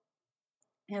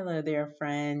Hello there,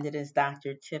 friend. It is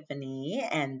Dr. Tiffany,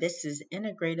 and this is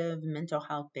Integrative Mental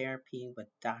Health Therapy with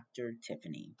Dr.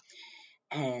 Tiffany.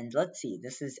 And let's see,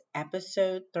 this is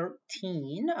episode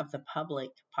 13 of the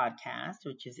public podcast,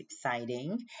 which is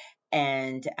exciting,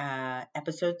 and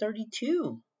episode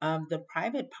 32 of the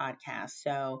private podcast.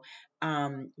 So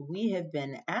we have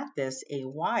been at this a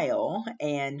while.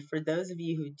 And for those of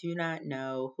you who do not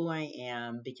know who I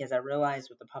am, because I realize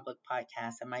with the public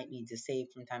podcast, I might need to say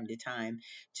from time to time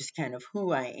just kind of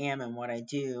who I am and what I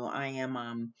do. I'm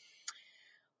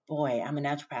a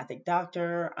naturopathic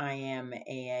doctor. I am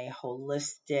a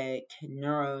holistic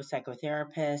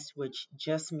neuropsychotherapist, which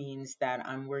just means that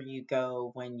I'm where you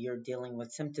go when you're dealing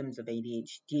with symptoms of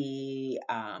ADHD,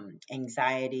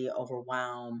 anxiety,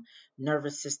 overwhelm,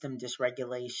 nervous system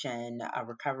dysregulation,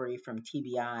 recovery from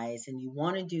TBIs, and you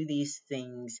want to do these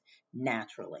things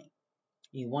naturally.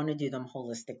 You want to do them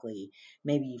holistically.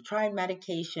 Maybe you've tried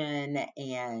medication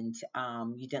and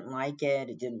you didn't like it.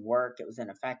 It didn't work. It was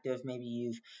ineffective. Maybe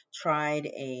you've tried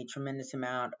a tremendous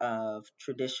amount of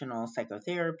traditional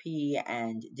psychotherapy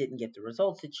and didn't get the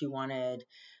results that you wanted.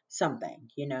 Something,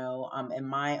 in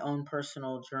my own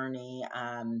personal journey,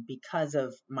 because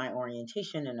of my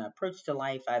orientation and approach to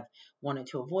life, I've wanted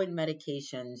to avoid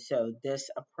medication. So this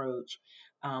approach,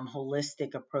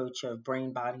 holistic approach of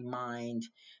brain, body, mind,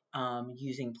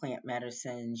 using plant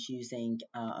medicines, using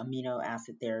amino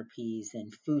acid therapies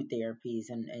and food therapies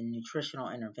and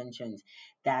nutritional interventions,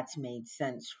 that's made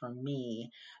sense for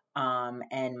me.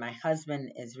 And my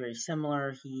husband is very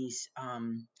similar. He's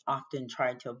often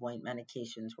tried to avoid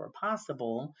medications where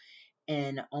possible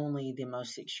in only the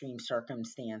most extreme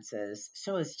circumstances.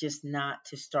 So it's just not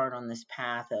to start on this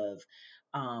path of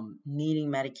needing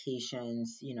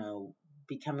medications,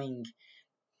 becoming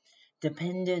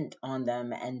dependent on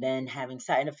them and then having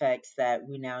side effects that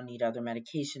we now need other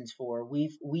medications for.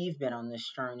 We've been on this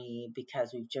journey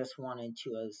because we've just wanted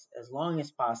to, as long as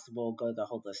possible, go the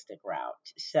holistic route.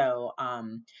 So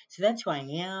that's who I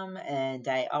am, and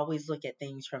I always look at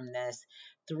things from this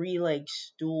three-leg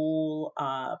stool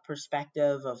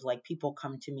perspective of, like, people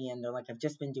come to me and they're like, I've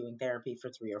just been doing therapy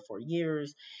for 3 or 4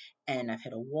 years and I've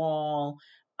hit a wall.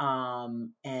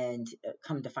 And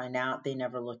come to find out, they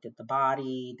never looked at the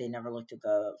body. They never looked at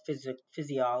the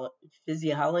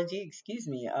physiology,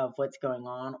 of what's going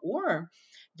on. Or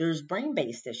there's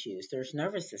brain-based issues. There's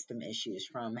nervous system issues,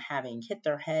 from having hit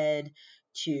their head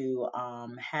to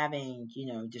having,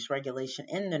 dysregulation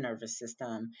in the nervous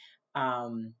system,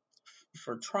 um,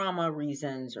 for trauma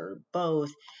reasons or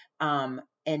both.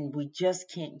 And we just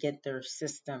can't get their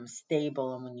system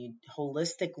stable. And when you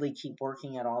holistically keep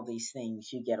working at all these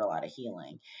things, you get a lot of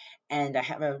healing. And I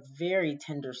have a very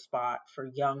tender spot for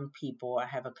young people. I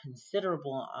have a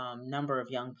considerable number of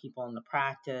young people in the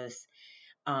practice.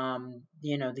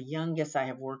 The youngest I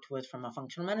have worked with from a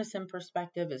functional medicine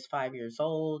perspective is 5 years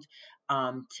old.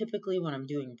 Typically, when I'm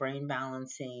doing brain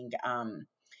balancing,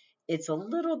 it's a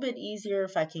little bit easier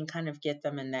if I can kind of get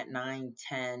them in that 9,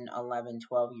 10, 11,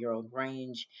 12-year-old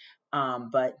range.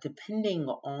 But depending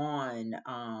on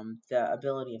the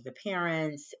ability of the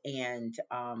parents and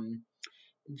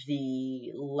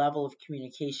the level of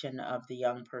communication of the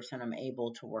young person, I'm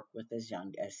able to work with as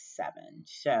young as 7.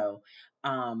 So,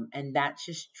 and that's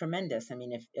just tremendous. I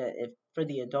mean, if for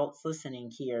the adults listening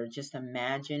here, just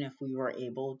imagine if we were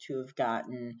able to have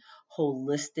gotten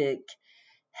holistic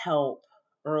help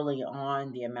early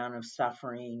on, the amount of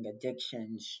suffering,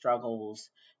 addiction,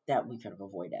 struggles that we could have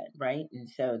avoided, right? And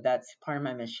so that's part of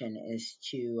my mission, is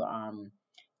to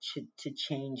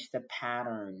change the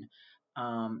pattern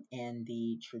and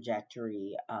the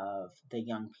trajectory of the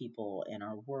young people in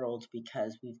our world,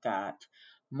 because we've got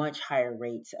much higher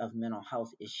rates of mental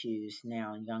health issues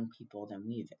now in young people than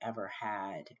we've ever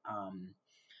had.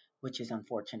 Which is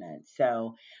unfortunate.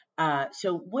 So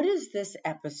what is this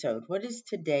episode? What is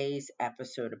today's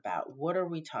episode about? What are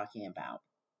we talking about?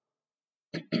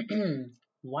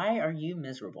 Why are you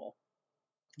miserable?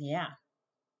 Yeah,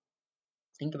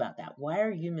 think about that. Why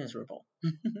are you miserable?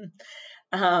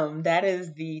 That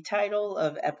is the title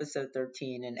of episode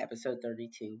 13 and episode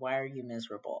 32. Why are you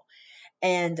miserable?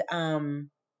 And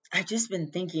I've just been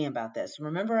thinking about this.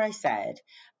 Remember, I said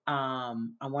I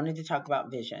wanted to talk about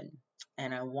vision.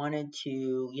 And I wanted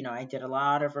to, I did a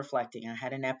lot of reflecting. I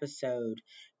had an episode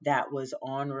that was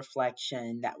on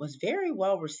reflection that was very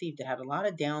well received. It had a lot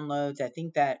of downloads. I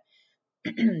think that,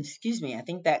 I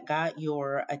think that got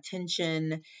your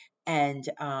attention. And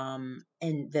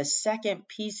the second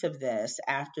piece of this,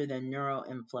 after the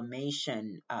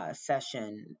neuroinflammation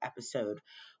session episode,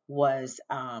 was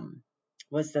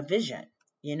the vision.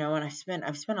 And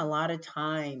I've spent a lot of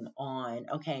time on,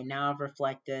 okay, now I've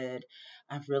reflected,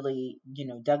 I've really,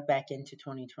 dug back into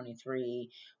 2023.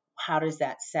 How does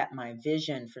that set my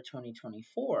vision for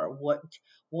 2024?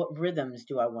 What rhythms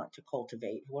do I want to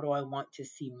cultivate? What do I want to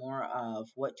see more of?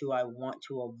 What do I want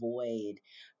to avoid?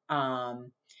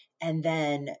 Um, and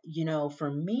then, for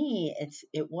me,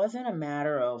 it wasn't a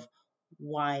matter of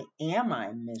why am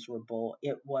I miserable?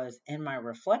 It was in my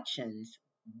reflections,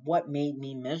 what made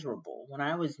me miserable. When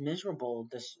I was miserable,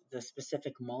 the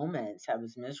specific moments I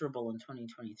was miserable in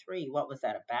 2023, what was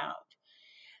that about?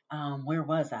 Where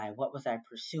was I? What was I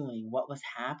pursuing? What was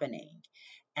happening?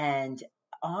 And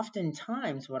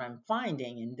oftentimes, what I'm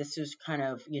finding, and this is kind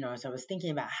of, as I was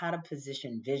thinking about how to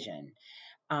position vision,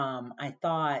 I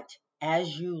thought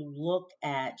as you look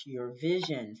at your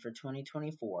vision for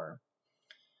 2024,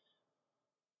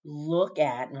 look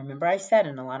at, and remember I said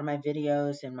in a lot of my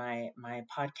videos and my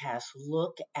podcasts,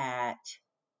 look at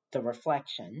the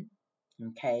reflection,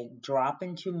 okay? Drop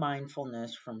into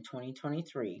mindfulness from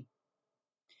 2023,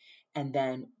 and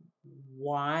then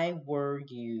why were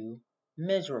you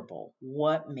miserable?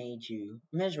 What made you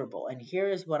miserable? And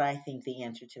here is what I think the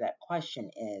answer to that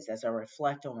question is as I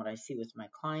reflect on what I see with my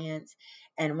clients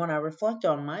and when I reflect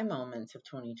on my moments of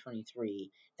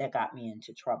 2023 that got me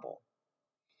into trouble.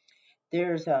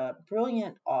 There's a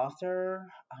brilliant author,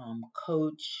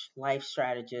 coach, life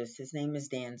strategist. His name is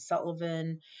Dan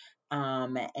Sullivan.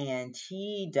 And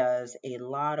he does a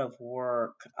lot of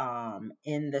work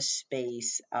in the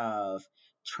space of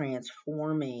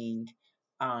transforming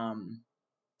um,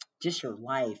 just your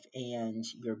life and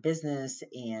your business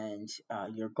and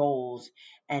your goals.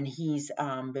 And he's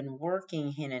been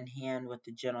working hand in hand with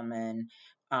the gentleman,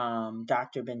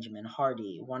 Dr. Benjamin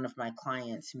Hardy. One of my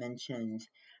clients mentioned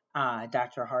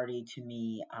Dr. Hardy to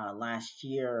me last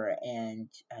year, and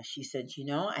she said,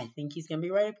 I think he's going to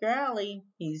be right up your alley.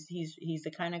 He's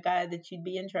the kind of guy that you'd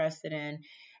be interested in.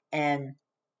 And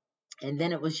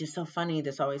then it was just so funny.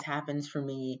 This always happens for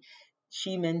me.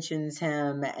 She mentions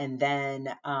him, and then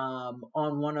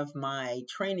on one of my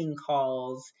training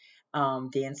calls,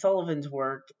 Dan Sullivan's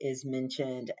work is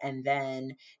mentioned, and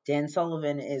then Dan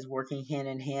Sullivan is working hand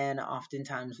in hand,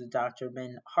 oftentimes with Dr.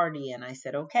 Ben Hardy. And I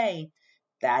said, okay,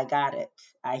 I got it.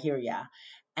 I hear ya.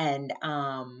 And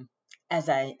as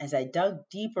I dug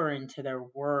deeper into their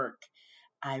work,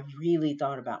 I really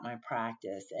thought about my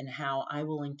practice and how I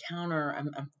will encounter.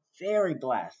 I'm very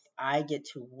blessed. I get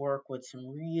to work with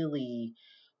some really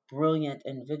brilliant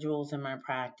individuals in my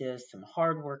practice, some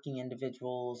hardworking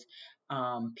individuals,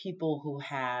 people who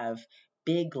have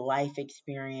big life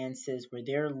experiences where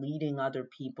they're leading other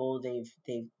people.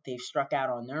 They've struck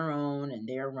out on their own and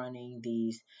they're running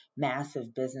these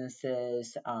massive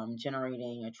businesses,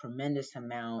 generating a tremendous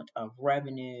amount of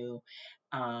revenue,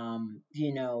 and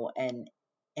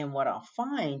what I'll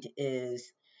find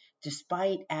is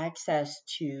despite access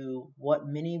to what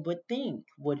many would think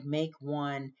would make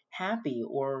one happy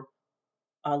or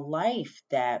a life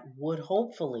that would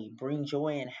hopefully bring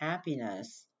joy and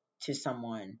happiness to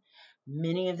someone,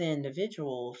 many of the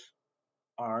individuals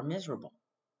are miserable.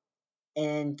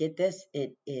 And get this,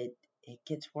 it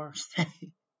gets worse.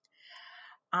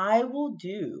 I will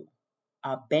do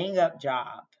a bang up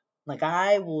job. Like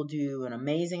I will do an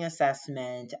amazing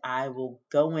assessment. I will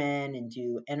go in and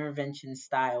do intervention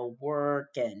style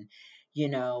work and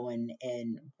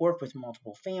and work with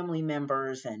multiple family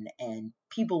members and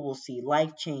people will see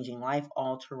life-changing,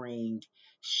 life-altering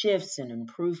shifts and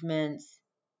improvements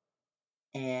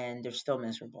and they're still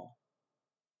miserable.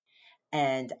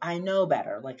 And I know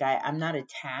better. Like I'm not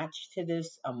attached to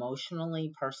this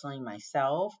emotionally, personally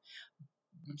myself,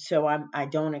 so I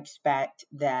don't expect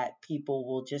that people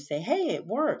will just say, "Hey, it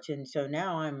worked," and so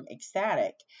now I'm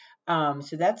ecstatic.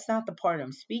 So that's not the part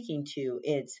I'm speaking to.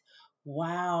 It's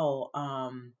wow,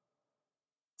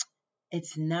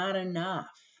 it's not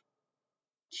enough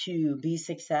to be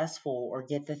successful or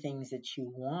get the things that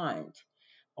you want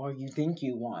or you think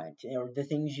you want or the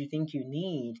things you think you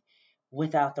need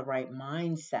without the right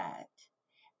mindset.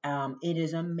 It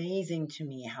is amazing to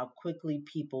me how quickly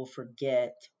people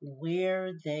forget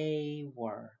where they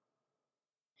were.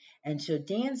 And so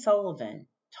Dan Sullivan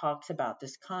talks about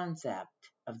this concept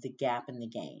of the gap and the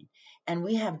gain. And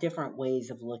we have different ways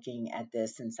of looking at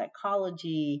this in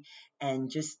psychology,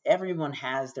 and just everyone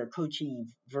has their coachy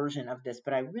version of this.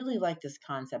 But I really like this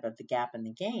concept of the gap and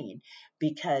the gain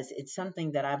because it's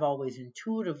something that I've always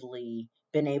intuitively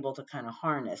been able to kind of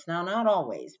harness. Now, not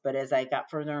always, but as I got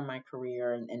further in my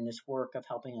career and in this work of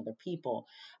helping other people,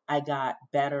 I got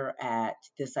better at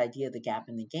this idea of the gap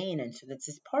and the gain. And so that's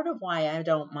just part of why I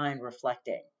don't mind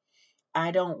reflecting.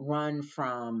 I don't run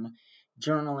from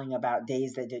journaling about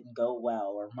days that didn't go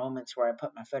well, or moments where I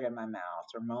put my foot in my mouth,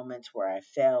 or moments where I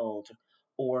failed,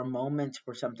 or moments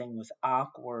where something was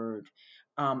awkward.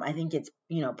 I think it's,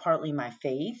 partly my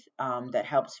faith that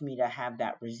helps me to have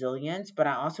that resilience, but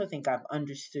I also think I've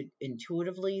understood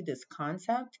intuitively this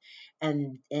concept.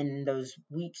 And in those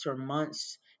weeks or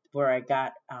months where I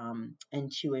got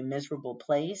into a miserable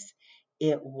place,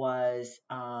 it was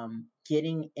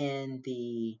getting in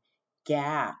the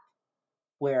gap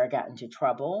where I got into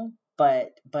trouble,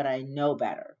 but I know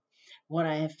better. What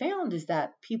I have found is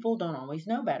that people don't always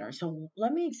know better. So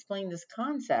let me explain this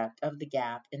concept of the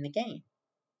gap in the game.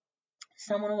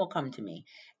 Someone will come to me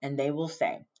and they will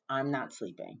say, I'm not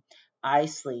sleeping. I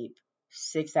sleep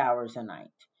 6 hours a night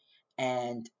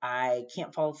and I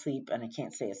can't fall asleep and I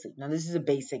can't stay asleep. Now, this is a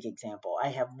basic example. I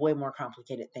have way more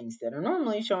complicated things that are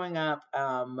normally showing up,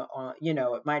 at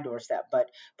my doorstep. But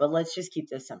let's just keep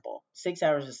this simple. 6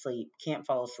 hours of sleep, can't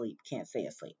fall asleep, can't stay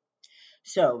asleep.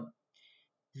 So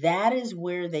that is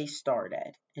where they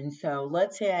started. And so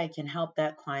let's say I can help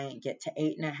that client get to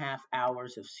 8.5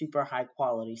 hours of super high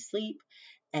quality sleep,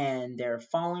 and they're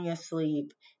falling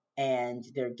asleep and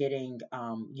they're getting,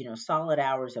 solid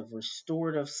hours of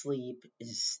restorative sleep,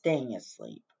 is staying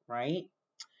asleep, right?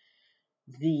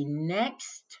 The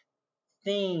next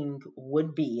thing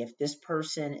would be, if this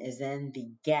person is in the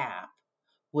gap,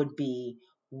 would be,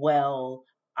 well,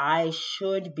 I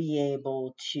should be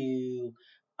able to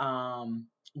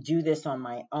do this on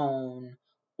my own,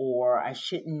 or I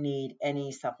shouldn't need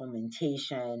any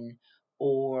supplementation,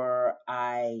 or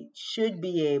I should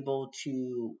be able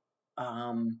to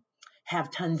have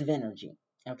tons of energy.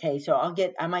 Okay, so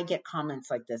I might get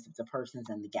comments like this if the person's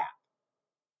in the gap,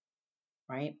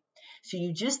 right? So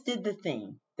you just did the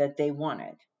thing that they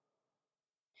wanted.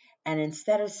 And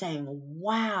instead of saying,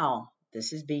 wow,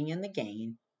 this is being in the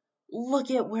game,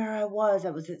 look at where I was.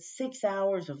 I was at 6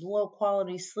 hours of low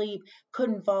quality sleep,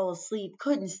 couldn't fall asleep,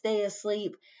 couldn't stay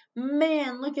asleep.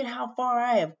 Man, look at how far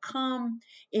I have come.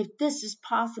 If this is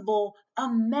possible,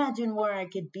 imagine where I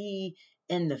could be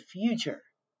in the future.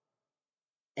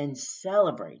 And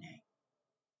celebrating.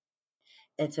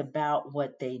 It's about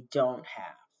what they don't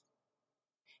have.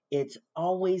 It's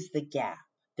always the gap.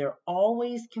 They're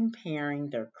always comparing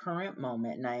their current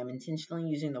moment, and I am intentionally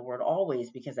using the word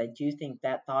always because I do think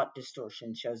that thought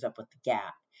distortion shows up with the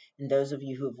gap. And those of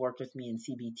you who have worked with me in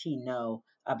CBT know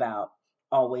about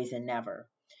always and never.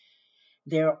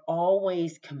 They're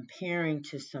always comparing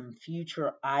to some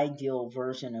future ideal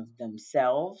version of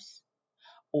themselves,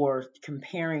 or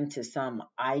comparing to some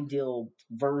ideal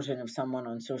version of someone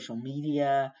on social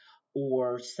media,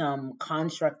 or some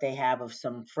construct they have of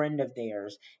some friend of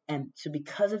theirs. And so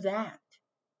because of that,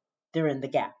 they're in the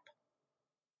gap.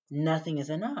 Nothing is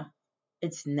enough.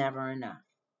 It's never enough.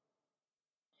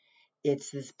 It's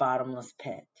this bottomless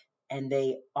pit. And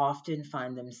they often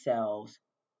find themselves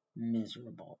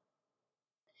miserable.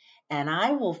 And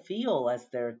I will feel as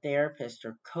their therapist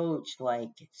or coach like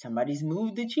somebody's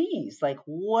moved the cheese. Like,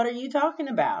 what are you talking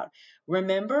about?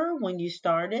 Remember when you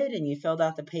started and you filled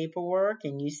out the paperwork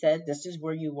and you said this is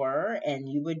where you were and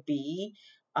you would be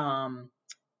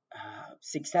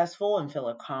successful and feel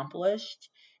accomplished,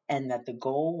 and that the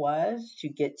goal was to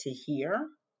get to here?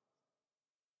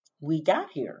 We got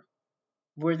here.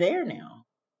 We're there now.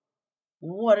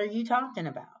 What are you talking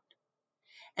about?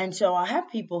 And so I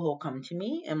have people who'll come to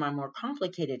me in my more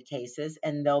complicated cases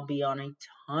and they'll be on a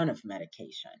ton of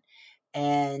medication.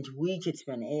 And we could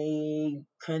spend a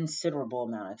considerable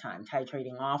amount of time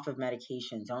titrating off of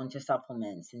medications onto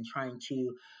supplements and trying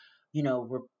to,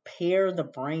 repair the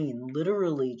brain,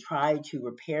 literally try to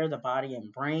repair the body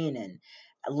and brain, and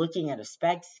looking at a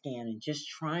SPECT scan and just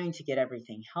trying to get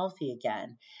everything healthy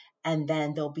again. And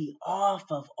then they'll be off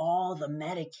of all the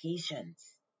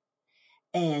medications.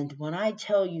 And when I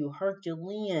tell you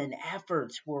Herculean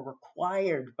efforts were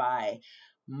required by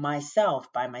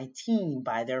myself, by my team,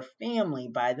 by their family,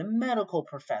 by the medical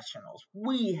professionals,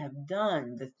 we have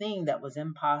done the thing that was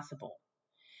impossible.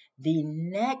 The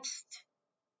next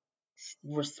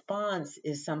response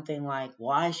is something like,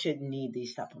 well, I shouldn't need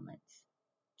these supplements.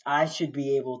 I should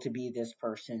be able to be this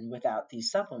person without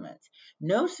these supplements.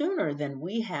 No sooner than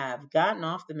we have gotten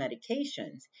off the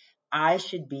medications, I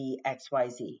should be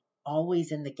XYZ,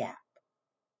 always in the gap.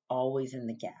 Always in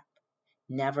the gap,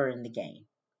 never in the game.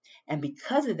 And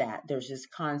because of that, there's this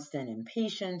constant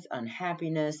impatience,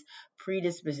 unhappiness,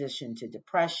 predisposition to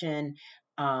depression,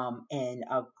 and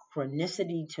a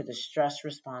chronicity to the stress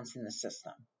response in the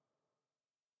system.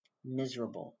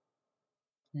 Miserable.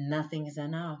 Nothing is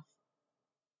enough.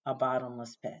 A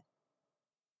bottomless pit.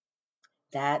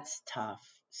 That's tough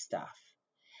stuff.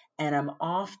 And I'm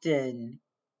often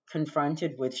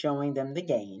confronted with showing them the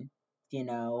gain, you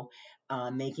know,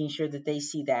 making sure that they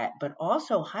see that, but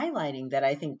also highlighting that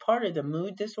I think part of the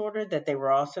mood disorder that they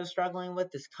were also struggling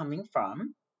with is coming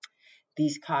from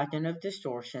these cognitive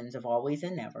distortions of always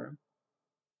and never,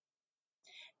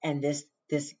 and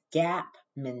this gap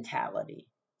mentality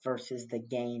versus the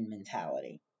gain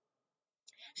mentality.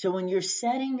 So when you're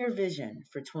setting your vision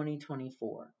for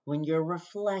 2024, when you're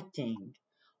reflecting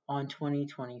on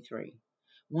 2023,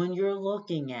 when you're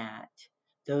looking at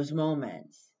those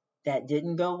moments that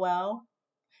didn't go well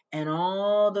and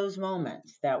all those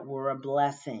moments that were a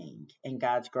blessing in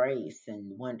God's grace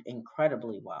and went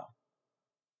incredibly well,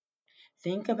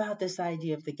 think about this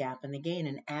idea of the gap and the gain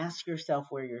and ask yourself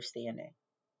where you're standing.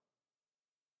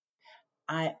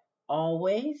 I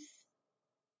always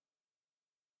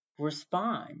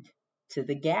respond to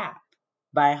the gap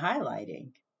by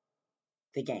highlighting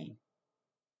the gain.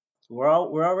 We're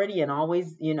already in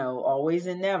always, always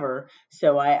and never.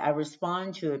 So I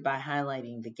respond to it by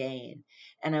highlighting the gain.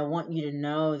 And I want you to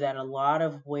know that a lot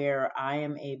of where I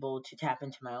am able to tap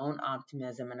into my own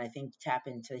optimism and I think tap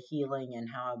into healing and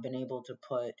how I've been able to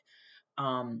put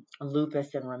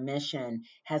lupus in remission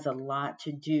has a lot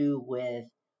to do with,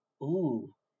 ooh,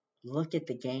 look at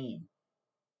the gain.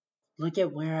 Look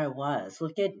at where I was.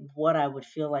 Look at what I would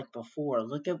feel like before.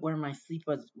 Look at where my sleep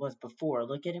was before.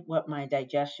 Look at what my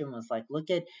digestion was like. Look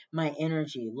at my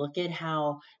energy. Look at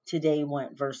how today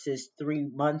went versus 3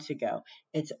 months ago.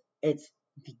 It's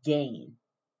the gain.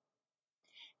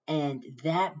 And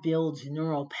that builds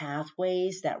neural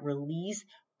pathways that release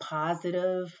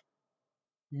positive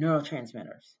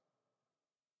neurotransmitters,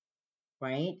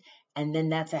 right? And then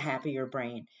that's a happier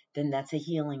brain. Then that's a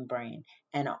healing brain.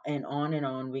 And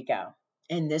on we go.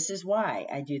 And this is why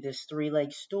I do this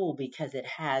 3-leg stool, because it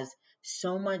has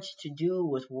so much to do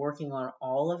with working on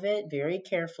all of it very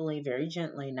carefully, very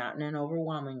gently, not in an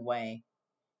overwhelming way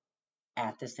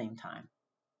at the same time.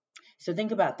 So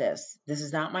think about this. This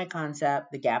is not my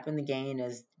concept. The gap and the gain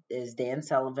is Dan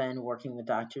Sullivan working with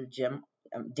Dr.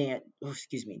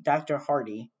 Dr.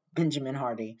 Hardy, Benjamin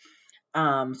Hardy.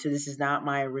 So this is not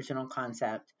my original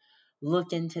concept.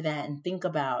 Look into that and think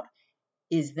about,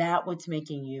 is that what's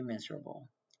making you miserable?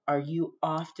 Are you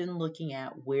often looking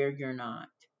at where you're not,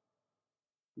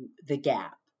 the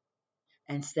gap,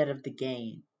 instead of the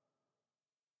gain?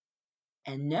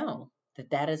 And know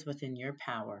that that is within your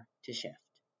power to shift.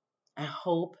 I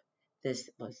hope this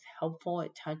was helpful.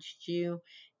 It touched you.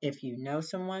 If you know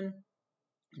someone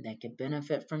that could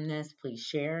benefit from this, please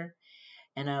share.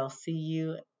 And I'll see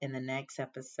you in the next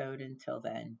episode. Until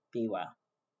then, be well.